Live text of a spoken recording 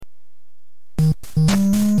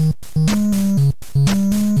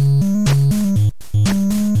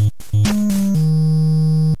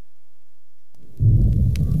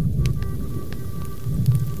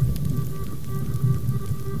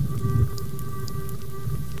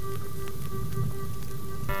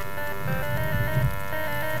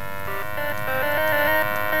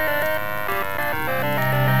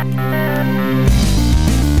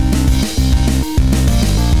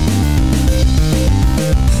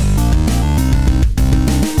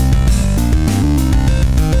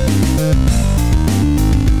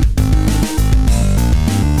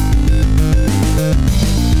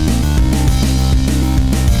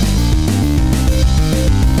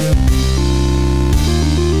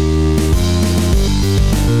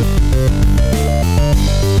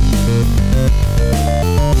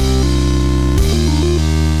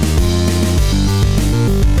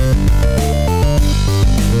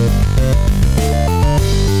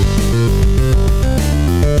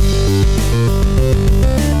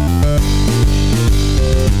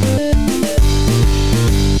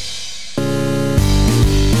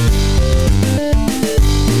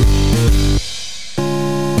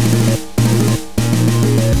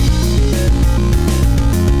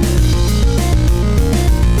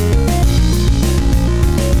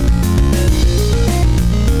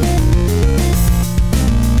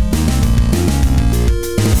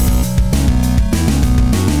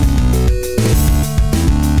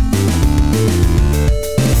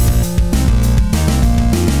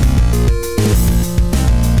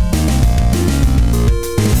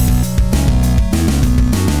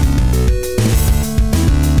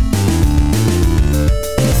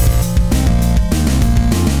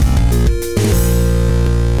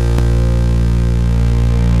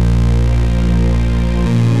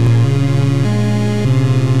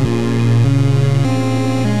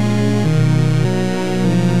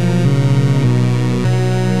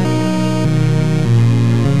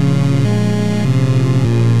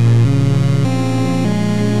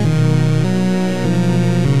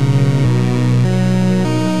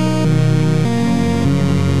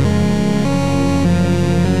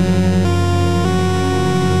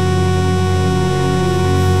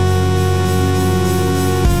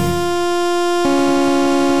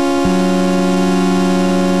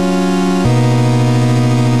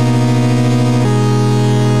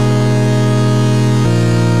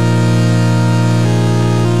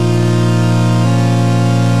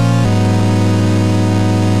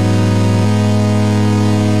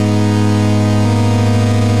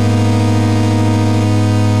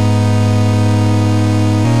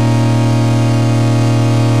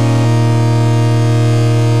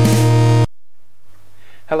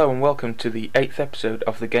Hello and welcome to the 8th episode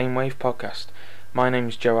of the Game Wave podcast. My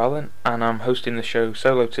name's Joe Allen and I'm hosting the show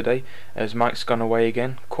solo today as Mike's gone away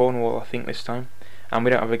again, Cornwall I think this time, and we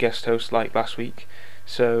don't have a guest host like last week,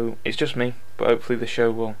 so it's just me, but hopefully the show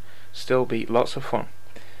will still be lots of fun.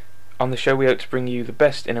 On the show we hope to bring you the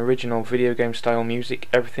best in original video game style music.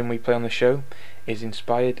 Everything we play on the show is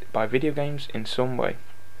inspired by video games in some way.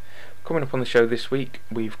 Coming up on the show this week,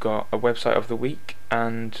 we've got a website of the week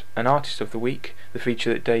and an artist of the week, the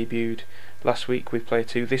feature that debuted last week with Player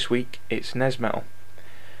 2. This week, it's Nesmetal.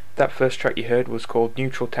 That first track you heard was called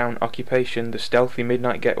Neutral Town Occupation, the Stealthy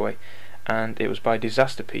Midnight Getaway, and it was by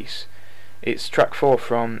Disaster Piece. It's track 4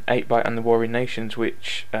 from 8byte and the Warring Nations,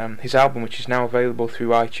 which his album, which is now available through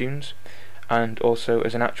iTunes and also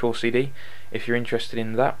as an actual CD. If you're interested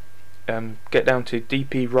in that, get down to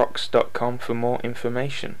dprocks.com for more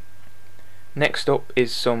information. Next up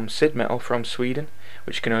is some Sid metal from Sweden,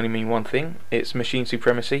 which can only mean one thing. It's Machine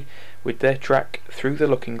Supremacy with their track Through the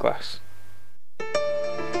Looking Glass.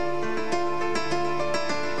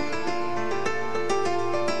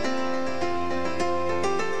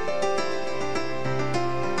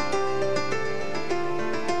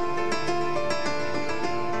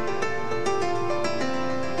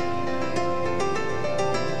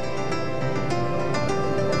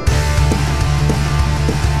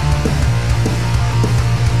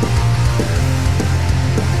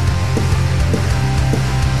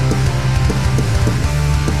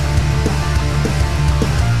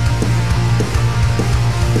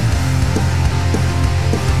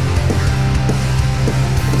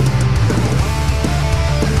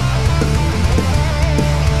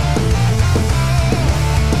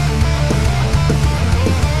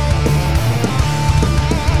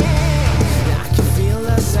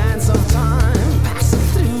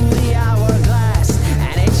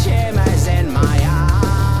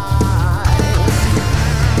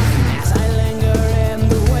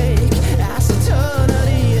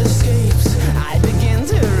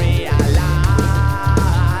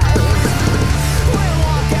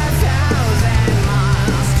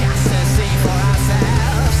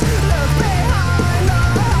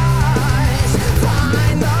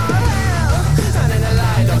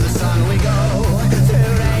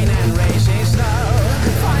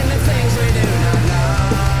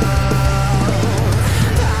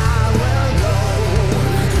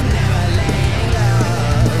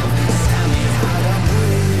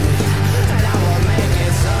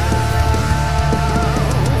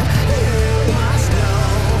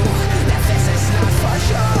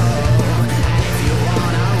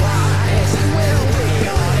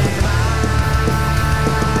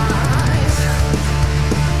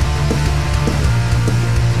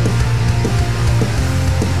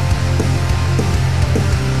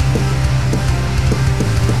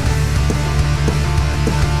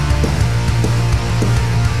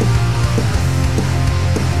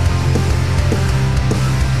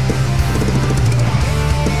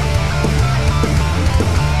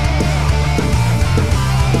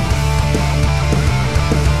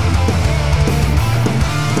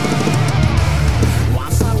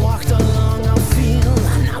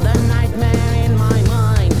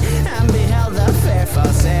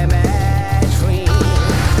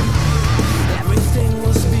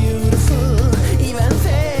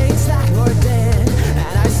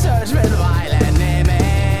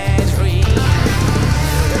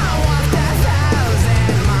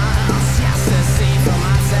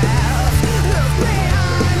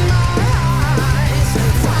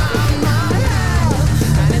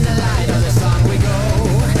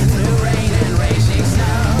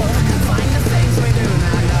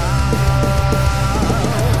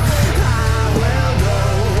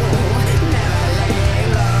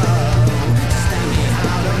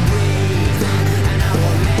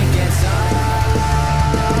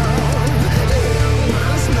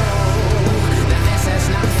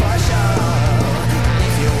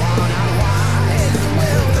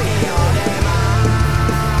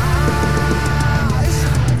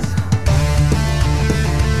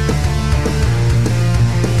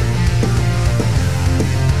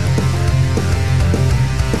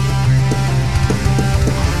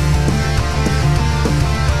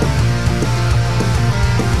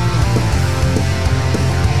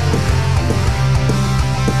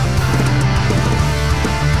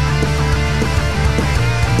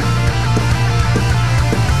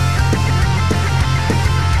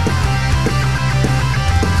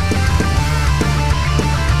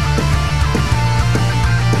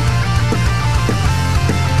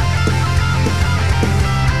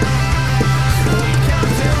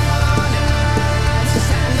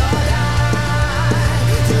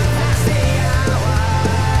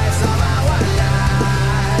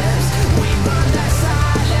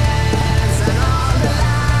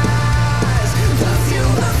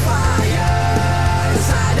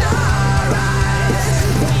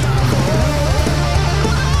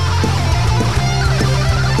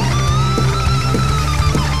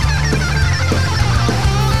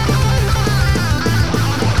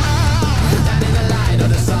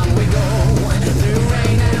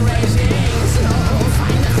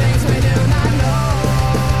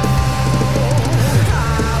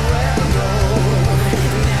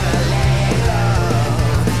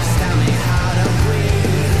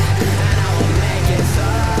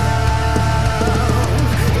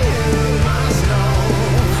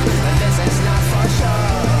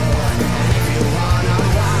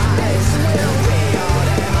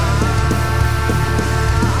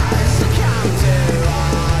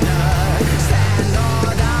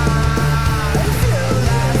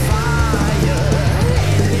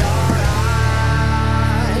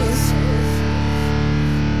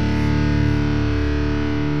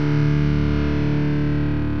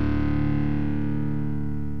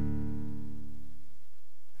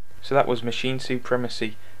 So that was Machine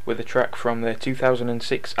Supremacy with a track from their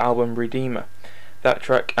 2006 album Redeemer. That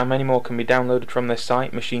track and many more can be downloaded from their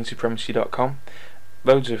site machinesupremacy.com.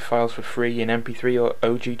 Loads of files for free in MP3 or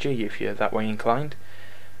OGG if you're that way inclined.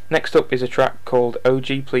 Next up is a track called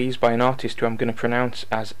OG Please by an artist who I'm going to pronounce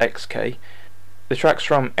as XK. The track's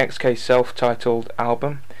from XK's self-titled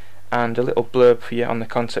album, and a little blurb for you on the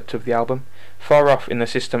concept of the album. Far off in the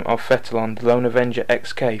system of Fettelon, the Lone Avenger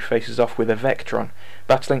XK faces off with a Vectron.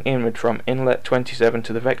 Battling inward from Inlet 27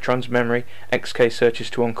 to the Vectron's memory, XK searches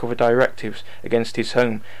to uncover directives against his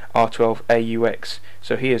home, R12 AUX.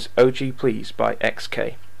 So here's OG Please by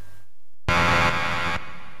XK.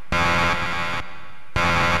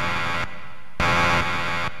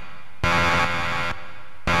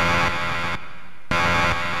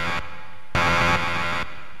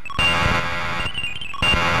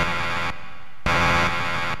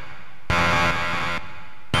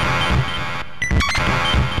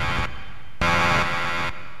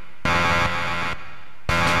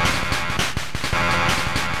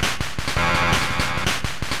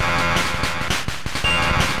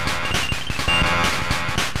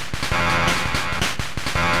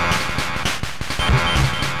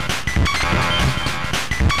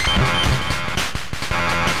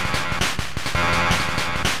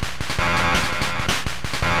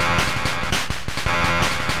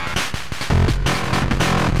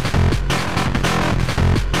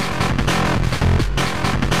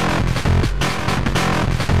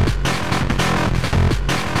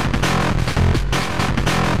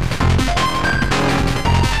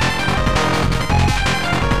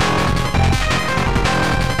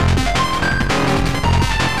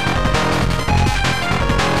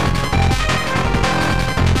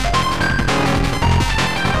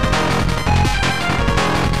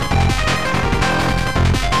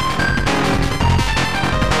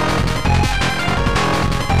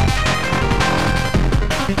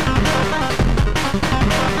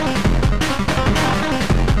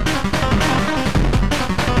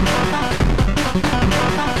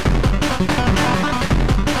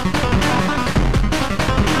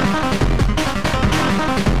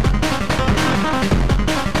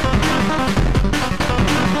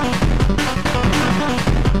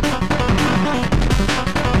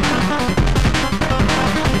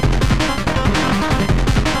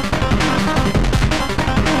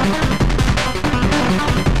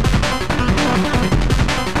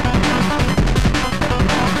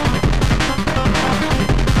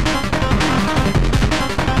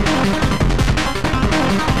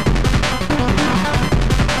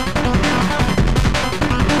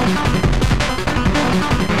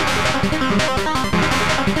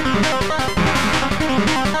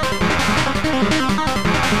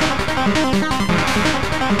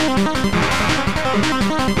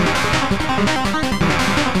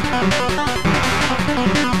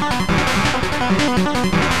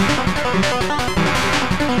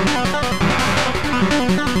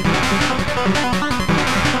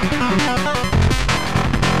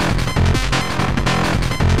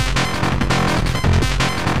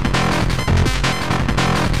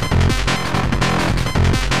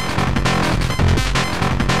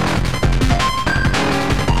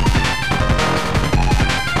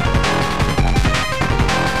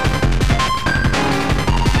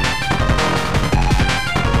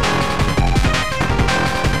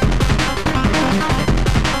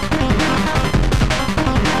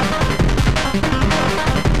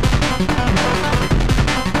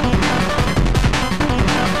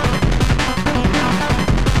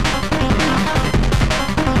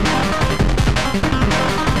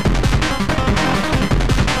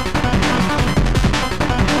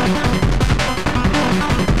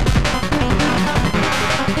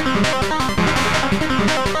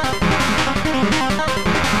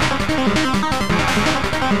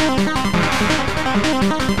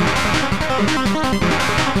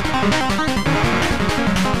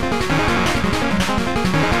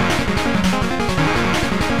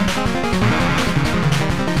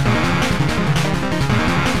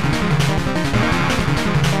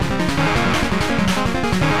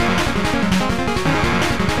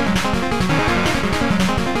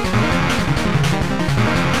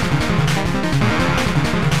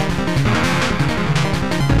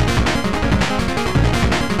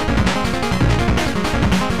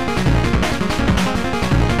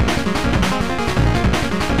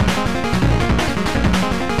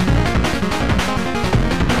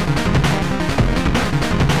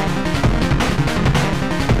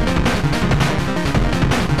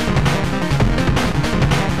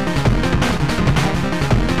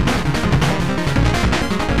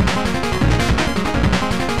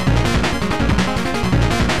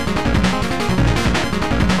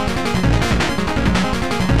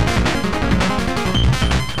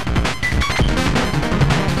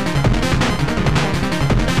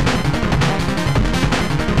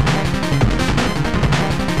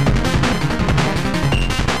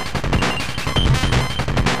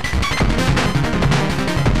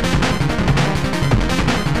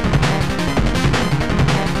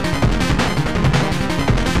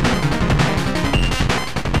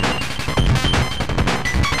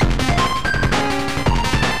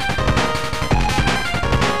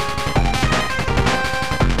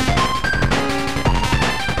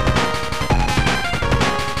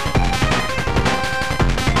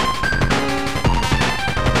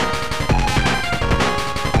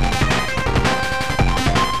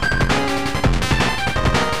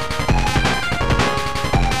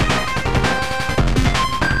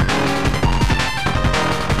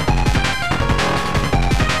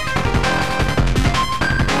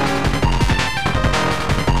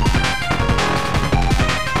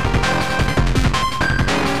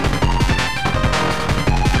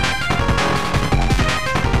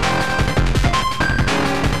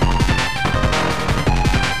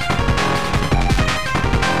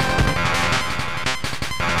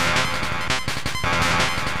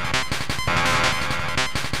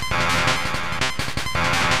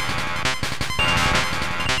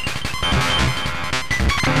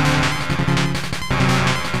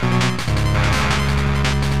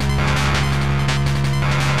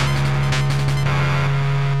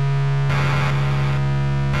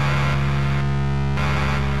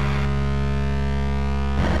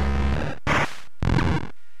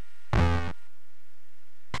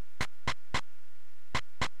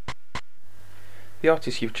 The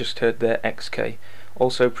artist you've just heard there, XK,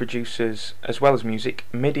 also produces, as well as music,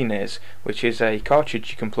 MIDI NES, which is a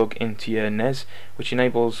cartridge you can plug into your NES, which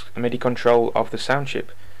enables a MIDI control of the sound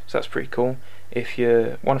chip. So that's pretty cool. If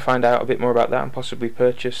you want to find out a bit more about that and possibly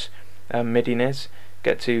purchase MIDI NES,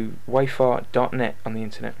 get to wayfar.net on the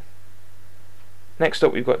internet. Next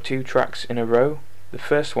up, we've got 2 tracks in a row. The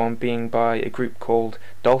first one being by a group called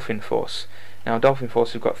Dolphin Force. Now, Dolphin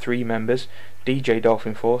Force have got 3 members: DJ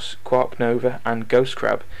Dolphin Force, Quark Nova, and Ghost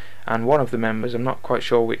Crab. And one of the members, I'm not quite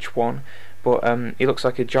sure which one, but he looks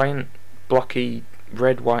like a giant, blocky,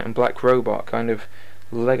 red, white, and black robot, kind of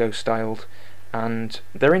Lego styled. And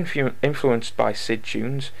they're influenced by SID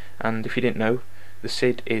tunes. And if you didn't know, the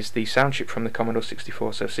SID is the sound chip from the Commodore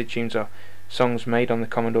 64. So SID tunes are songs made on the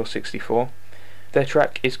Commodore 64. Their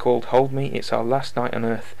track is called Hold Me, it's our last night on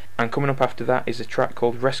Earth, and coming up after that is a track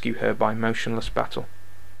called Rescue Her by Motionless Battle.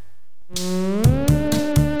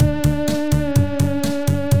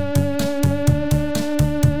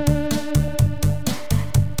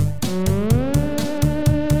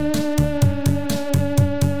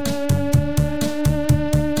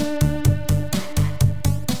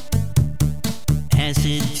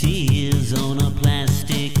 Acid tears on a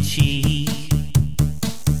plastic cheek,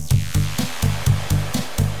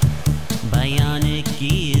 bionic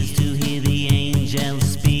ears to hear the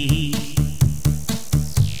angels speak,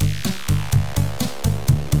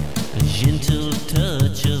 a gentle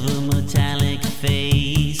touch of a metallic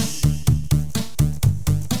face.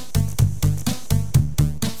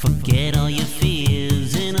 Forget all your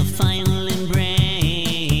fears in a final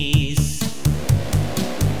embrace.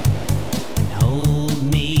 Hold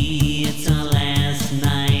me, it's our last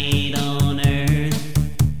night on earth.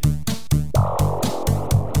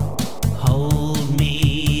 Hold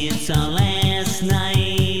me, it's our last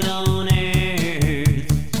night on earth.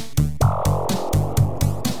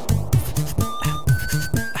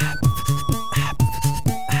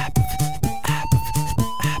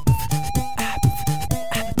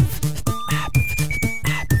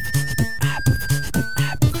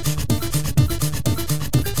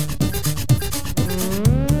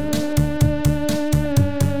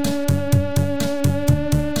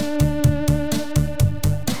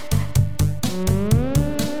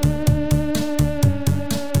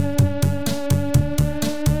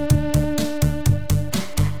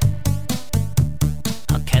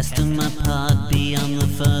 I'll cast my pod beyond the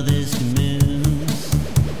furthest moons.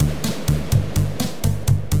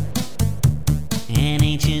 An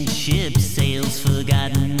ancient ship sails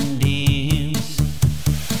forgotten dunes.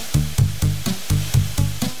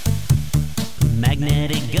 A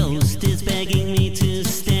magnetic ghost is begging me to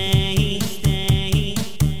stay.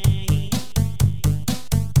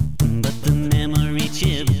 But the memory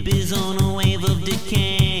chip is on a wave of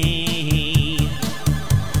decay.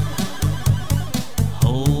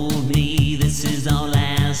 Hold me, this is our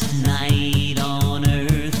last night on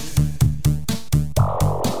earth.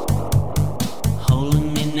 Hold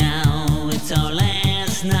me now, it's our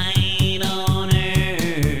last night on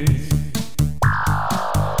earth.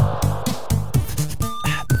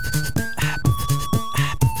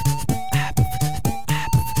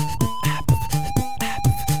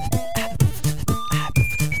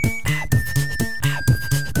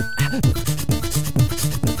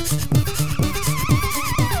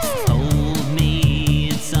 Hold me,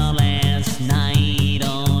 it's our last night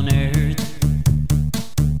on earth.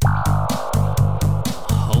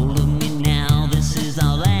 Hold me now, this is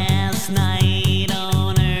our last night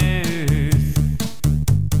on earth.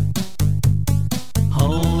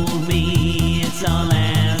 Hold me, it's our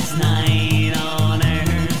last night on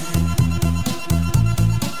earth.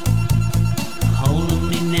 Hold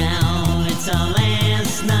me now, it's our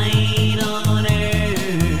last night on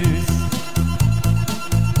earth.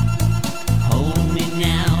 Hold me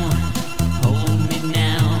now, hold me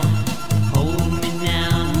now, hold me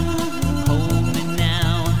now, hold me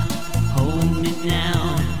now, hold me now,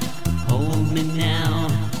 hold me now,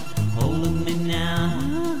 hold me now.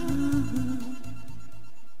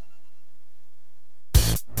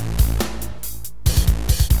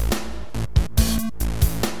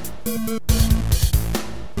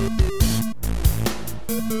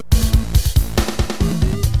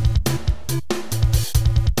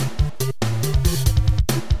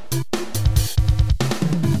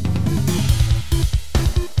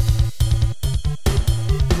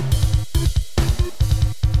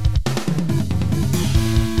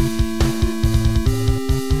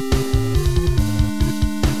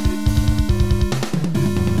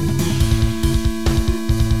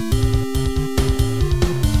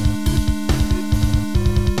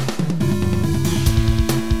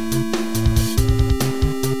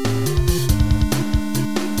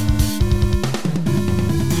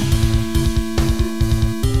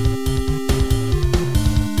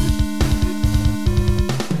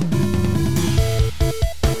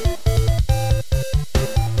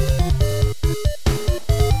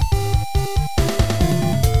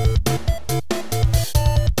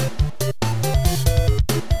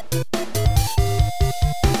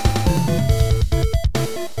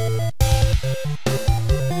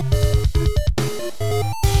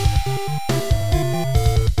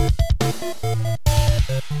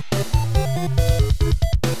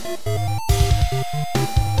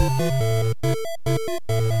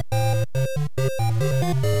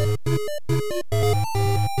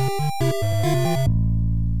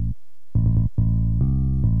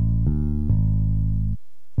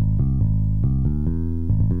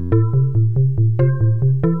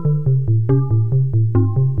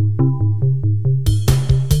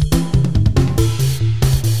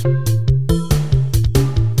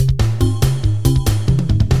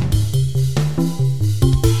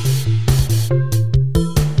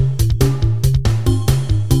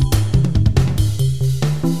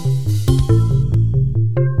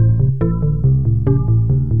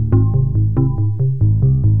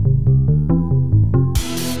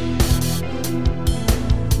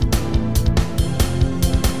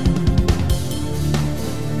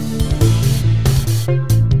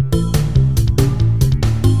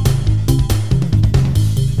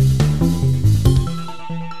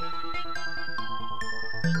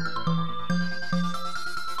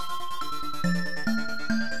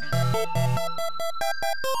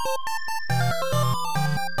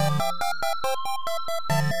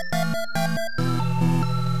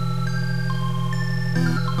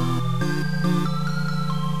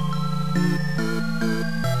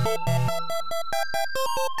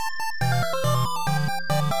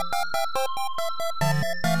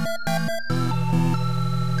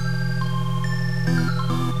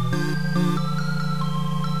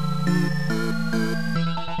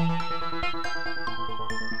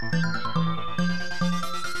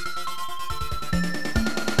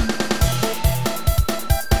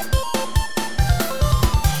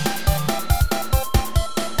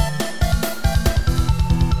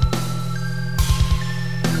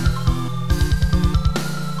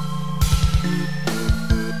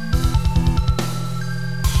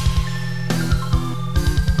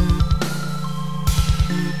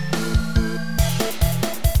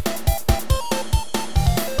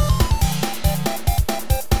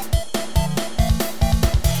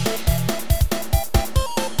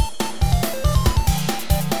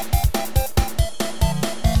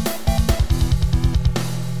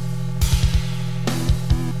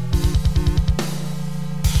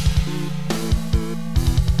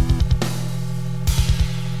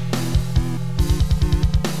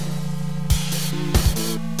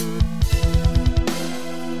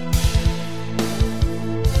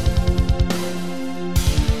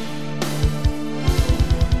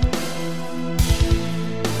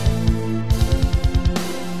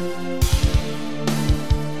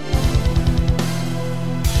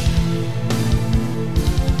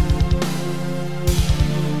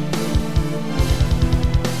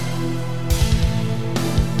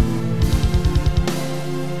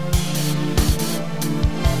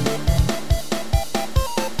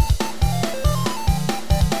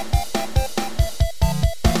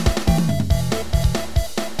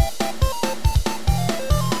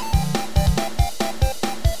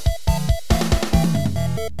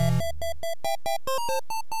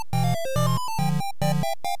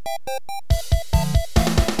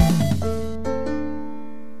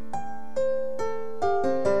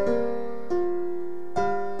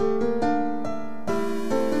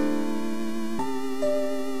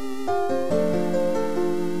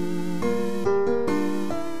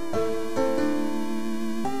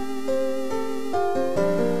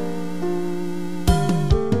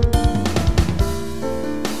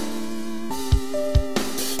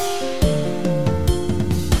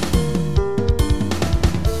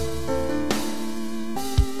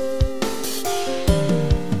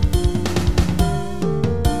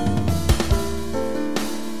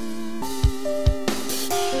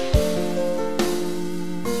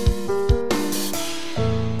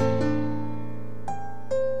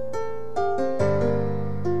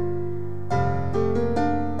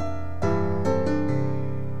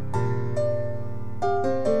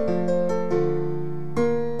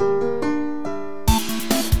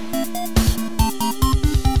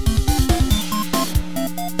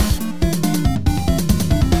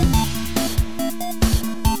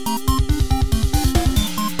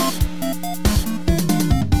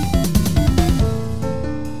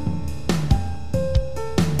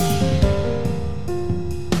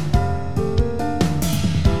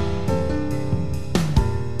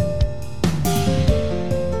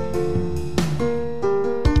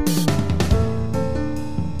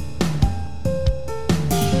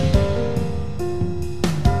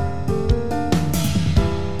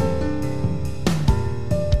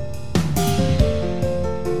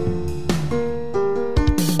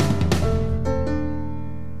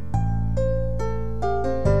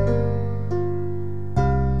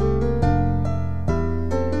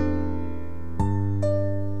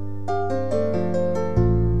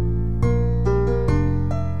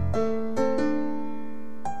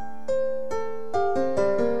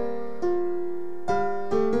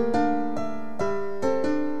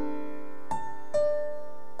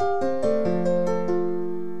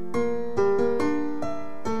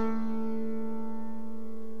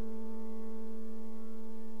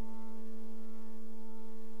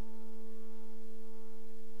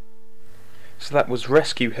 So that was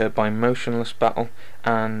Rescue Her by Motionless Battle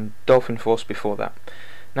and Dolphin Force before that.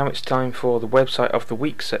 Now it's time for the Website of the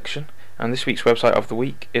Week section, and this week's Website of the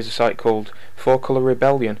Week is a site called 4Color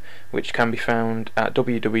Rebellion, which can be found at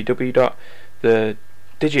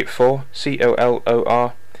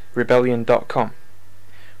www.rebellion.com.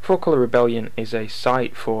 4Color Rebellion is a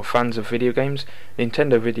site for fans of video games,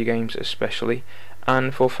 Nintendo video games especially,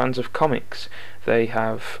 and for fans of comics. They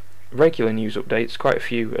have regular news updates, quite a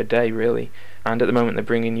few a day really, and at the moment they're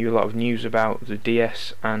bringing you a lot of news about the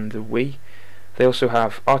DS and the Wii. They also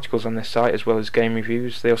have articles on their site as well as game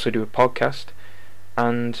reviews. They also do a podcast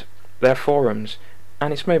and their forums,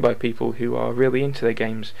 and it's made by people who are really into their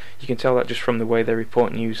games. You can tell that just from the way they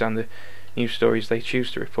report news and the news stories they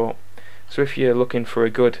choose to report. So if you're looking for a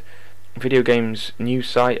good video games news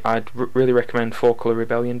site, I'd really recommend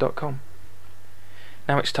 4colorrebellion.com.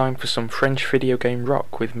 Now it's time for some French video game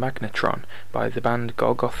rock with Magnetron by the band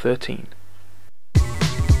Golgoth 13.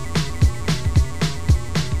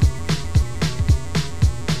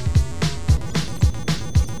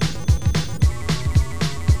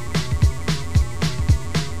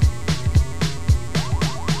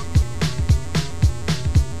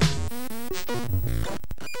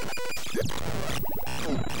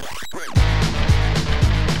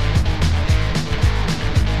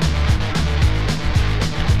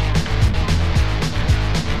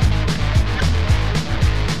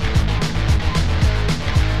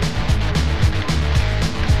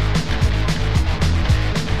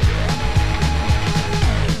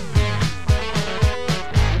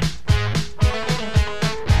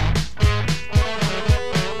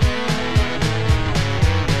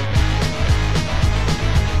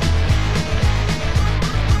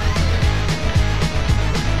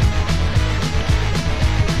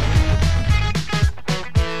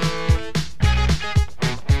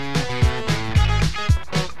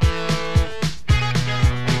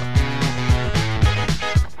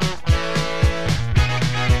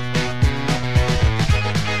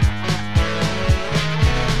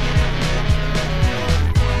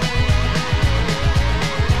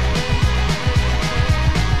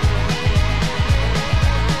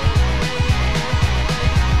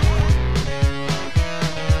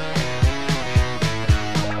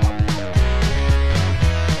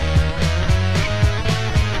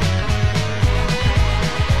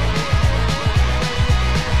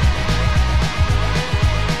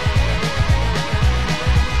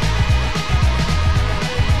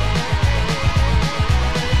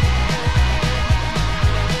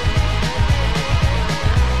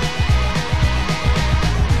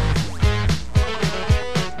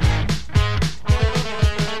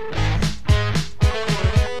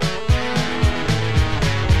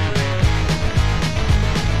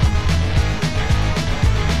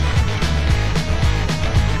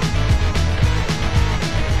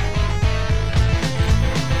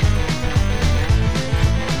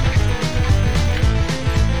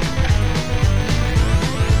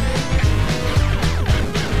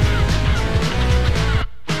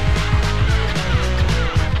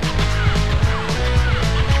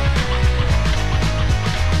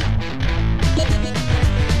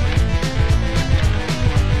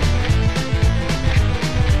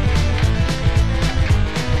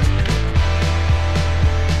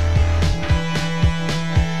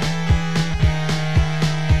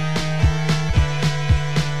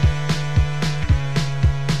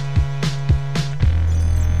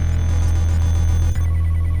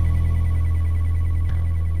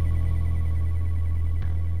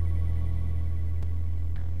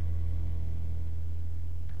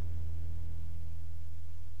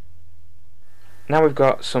 Now we've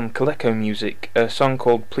got some Coleco music, a song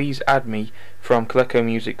called Please Add Me from Coleco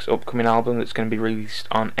Music's upcoming album that's going to be released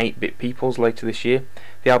on 8-Bit Peoples later this year.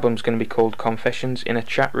 The album's going to be called Confessions in a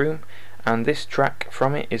Chat Room, and this track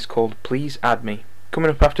from it is called Please Add Me.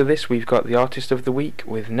 Coming up after this, we've got the Artist of the Week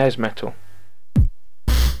with Nez Metal.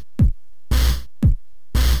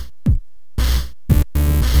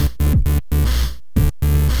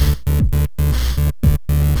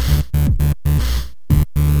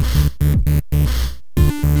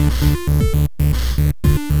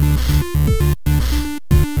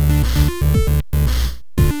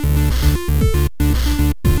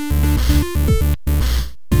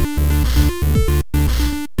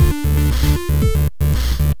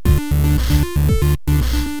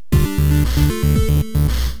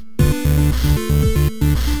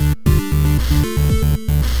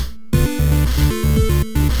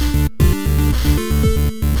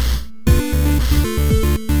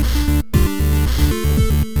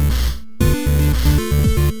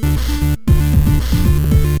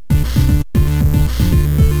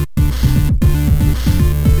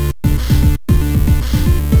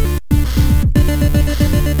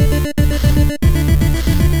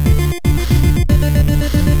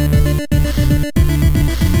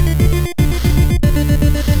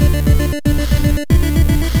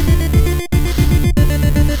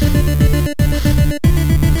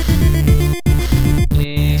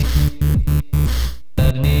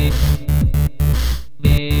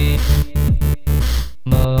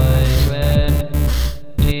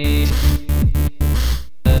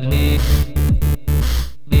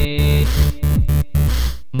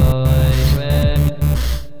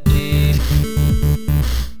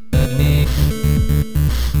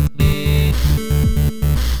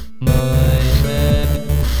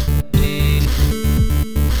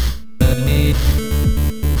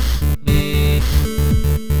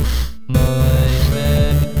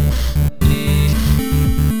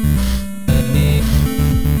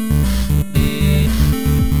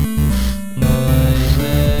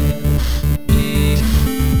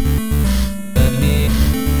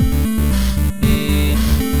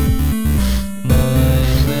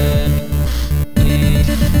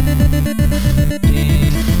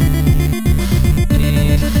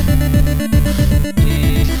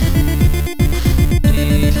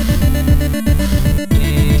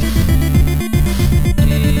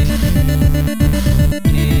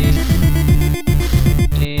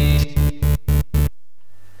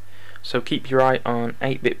 keep your eye on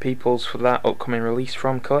 8-Bit Peoples for that upcoming release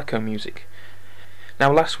from Coleco Music. Now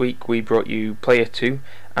last week we brought you Player 2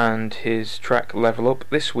 and his track Level Up.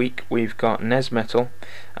 This week we've got Nesmetal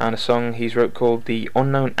and a song he's wrote called The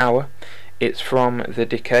Unknown Hour. It's from The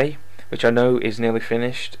Decay, which I know is nearly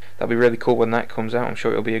finished. That'll be really cool when that comes out. I'm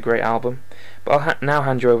sure it'll be a great album. But I'll now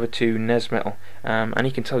hand you over to Nesmetal, and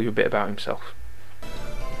he can tell you a bit about himself.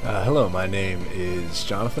 Hello, my name is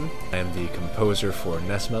Jonathan. I am the composer for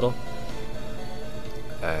Nesmetal,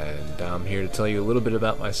 and I'm here to tell you a little bit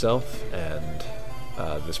about myself and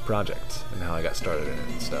this project and how I got started in it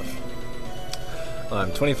and stuff.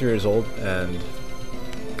 I'm 23 years old, and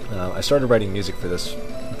I started writing music for this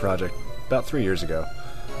project about 3 years ago.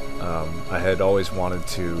 I had always wanted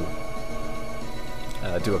to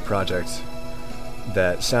do a project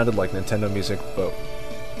that sounded like Nintendo music, but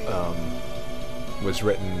was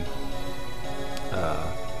written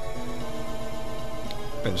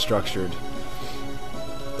and structured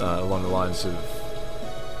along the lines of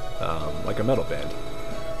like a metal band.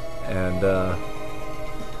 And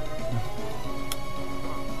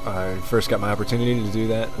I first got my opportunity to do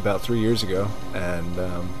that about 3 years ago, and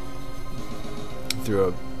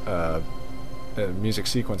through a music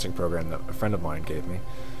sequencing program that a friend of mine gave me.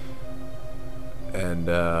 And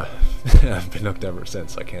I've been hooked ever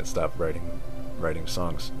since. I can't stop writing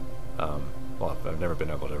songs. Well, I've never been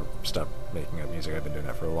able to stop making up music. I've been doing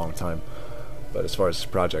that for a long time. But as far as this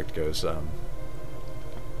project goes,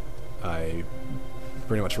 I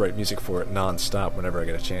pretty much write music for it non-stop whenever I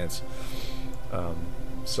get a chance.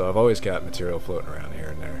 So I've always got material floating around here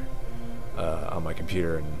and there on my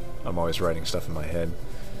computer, and I'm always writing stuff in my head.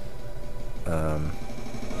 And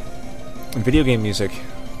video game music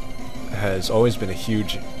has always been a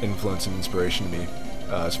huge influence and inspiration to me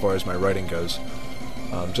as far as my writing goes,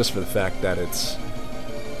 just for the fact that it's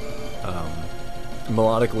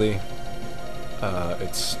melodically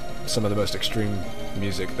it's some of the most extreme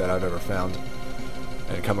music that I've ever found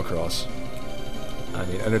and come across. I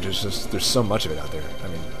mean, and there's so much of it out there. I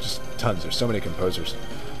mean, just tons. There's so many composers,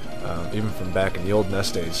 even from back in the old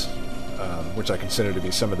NES days, which I consider to be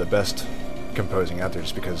some of the best composing out there,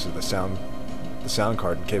 just because of the sound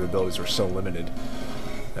card and capabilities were so limited,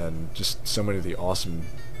 and just so many of the awesome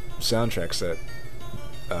soundtracks that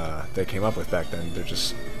they came up with back then. They're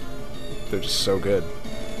just so good.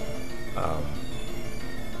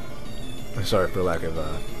 I'm sorry for lack of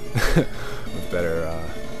with better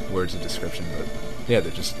words of description, but yeah, they're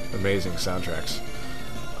just amazing soundtracks.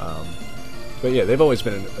 But yeah, they've always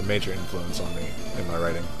been a major influence on me in my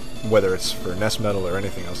writing, whether it's for Nesmetal or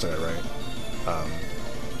anything else that I write.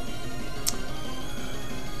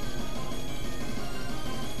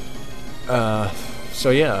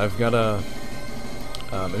 So yeah, I've got a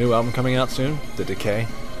new album coming out soon, The Decay,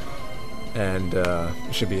 and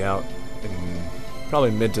it should be out in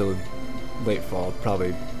probably mid to late fall,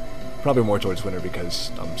 probably more towards winter because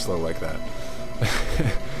I'm slow like that.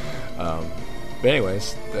 But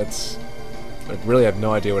anyways, I really have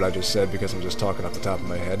no idea what I just said because I'm just talking off the top of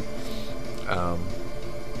my head.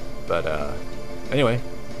 But anyway,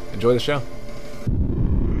 enjoy the show.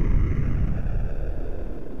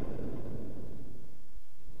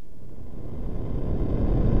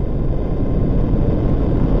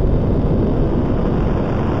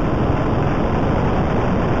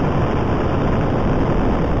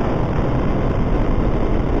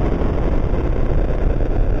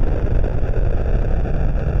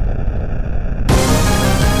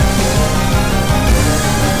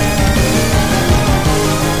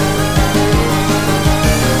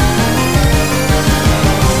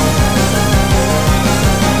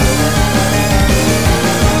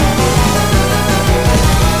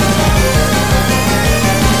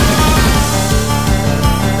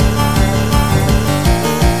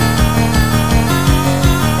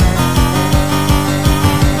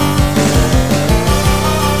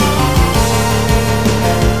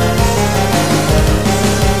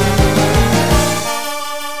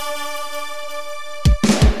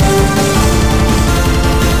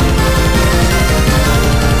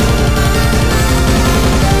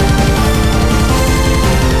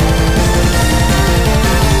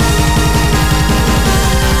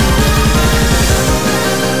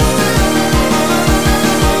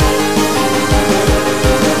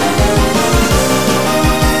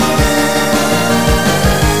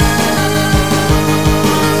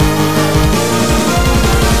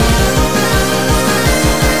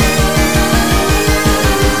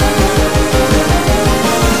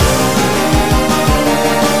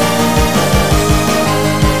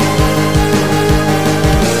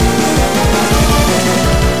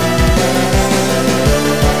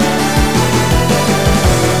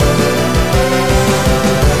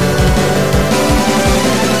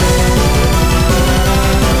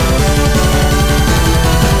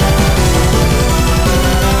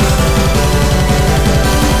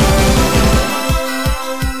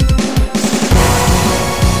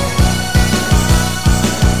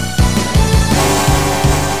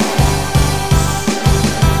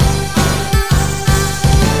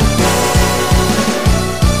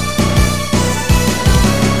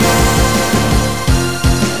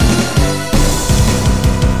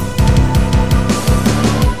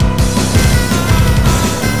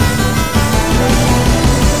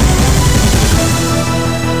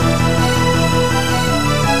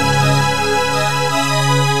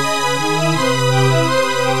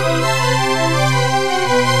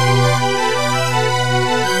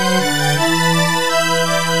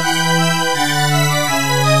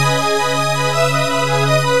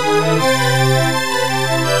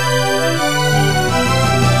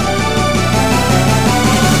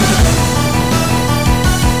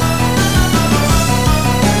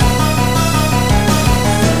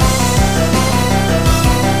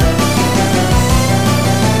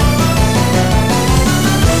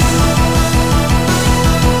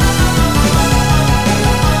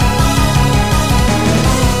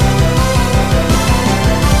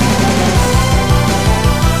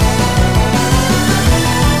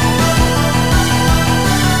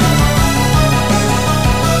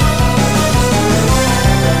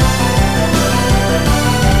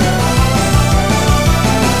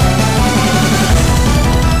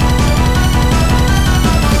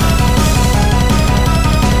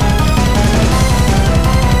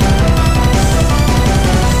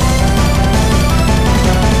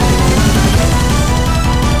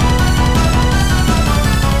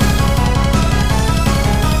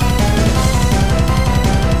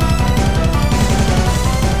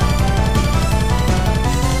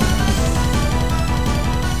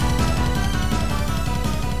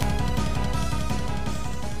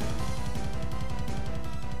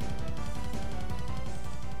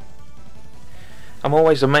 I'm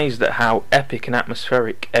always amazed at how epic and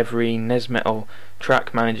atmospheric every Nesmetal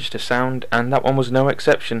track manages to sound, and that one was no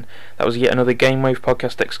exception. That was yet another Gamewave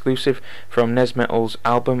podcast exclusive from Nesmetal's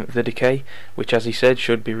album The Decay, which, as he said,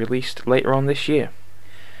 should be released later on this year.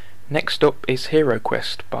 Next up is Hero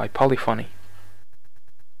Quest by Polyphony.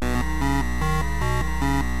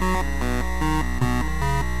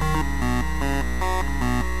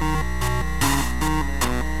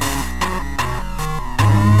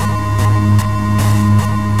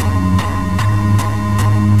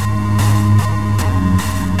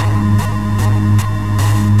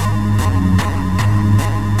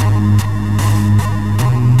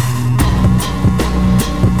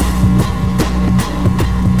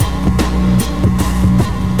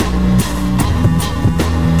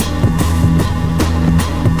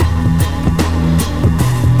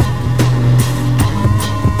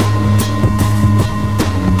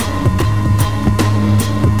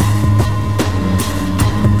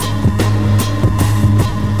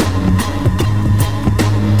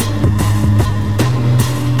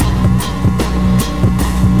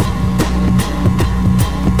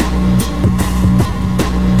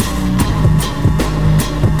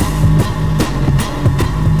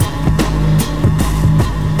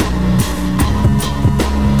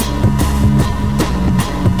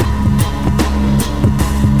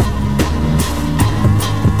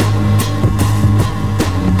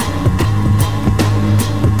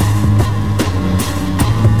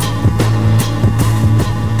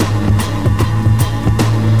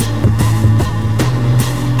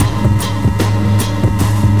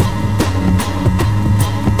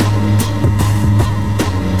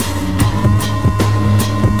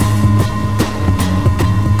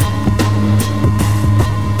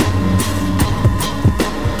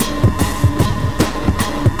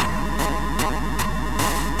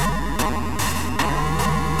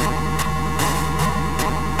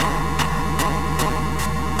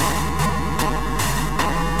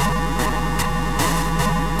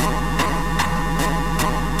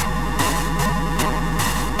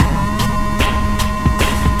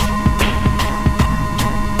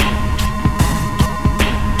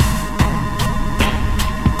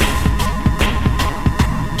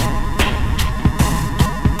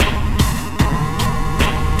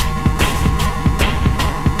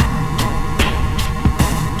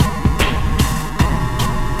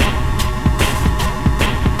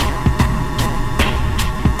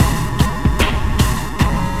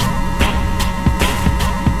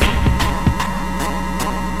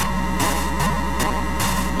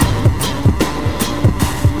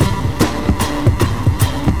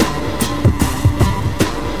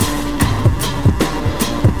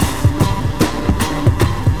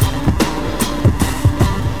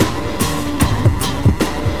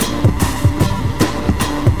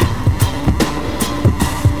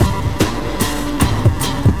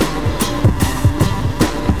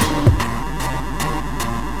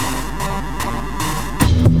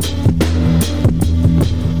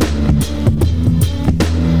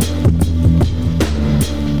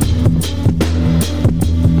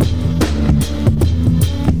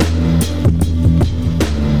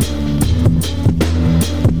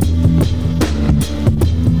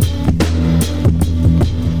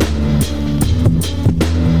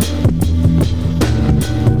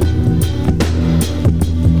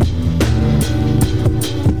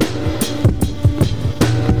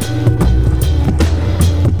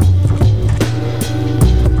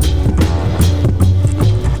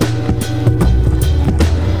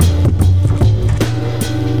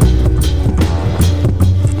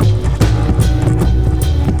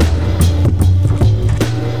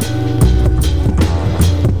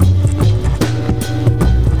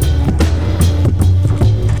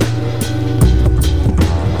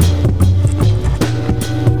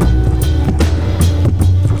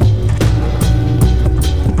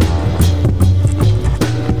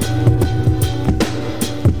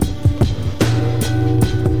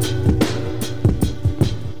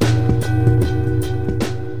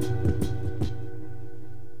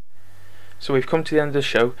 So we've come to the end of the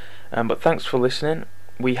show, but thanks for listening.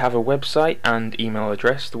 We have a website and email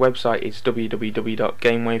address. The website is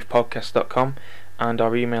www.gamewavepodcast.com and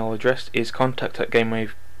our email address is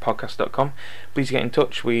contact@gamewavepodcast.com. Please get in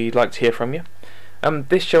touch, we'd like to hear from you.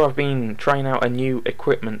 This show I've been trying out a new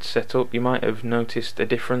equipment setup. You might have noticed a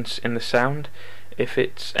difference in the sound. If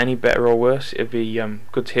it's any better or worse, it'd be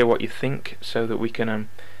good to hear what you think so that we can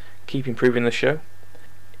keep improving the show.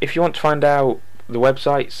 If you want to find out the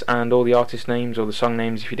websites and all the artist names or the song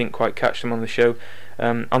names if you didn't quite catch them on the show,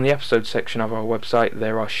 on the episode section of our website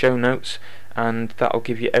there are show notes, and that'll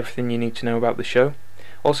give you everything you need to know about the show.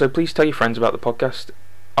 Also, please tell your friends about the podcast.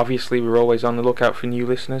 Obviously, we're always on the lookout for new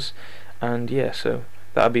listeners, and yeah, so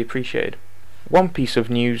that would be appreciated. One piece of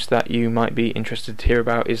news that you might be interested to hear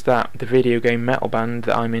about is that the video game metal band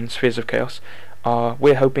that I'm in, Spheres of Chaos,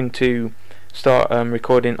 we're hoping to start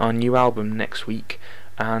recording our new album next week,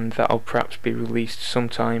 and that'll perhaps be released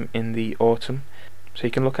sometime in the autumn. So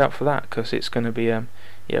you can look out for that, because it's going to be a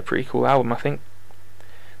pretty cool album, I think.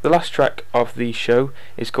 The last track of the show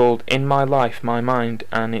is called In My Life, My Mind,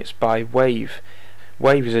 and it's by Wave.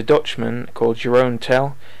 Wave is a Dutchman called Jeroen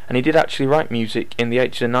Tel, and he did actually write music in the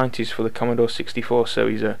 80s and 90s for the Commodore 64, so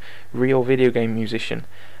he's a real video game musician.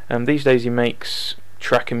 These days he makes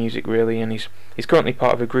tracker music really, and he's currently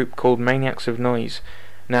part of a group called Maniacs of Noise.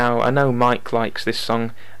 Now, I know Mike likes this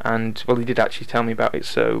song, and well, he did actually tell me about it,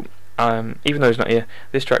 so even though he's not here,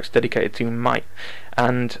 this track's dedicated to Mike.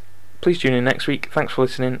 And please tune in next week. Thanks for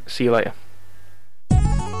listening. See you later.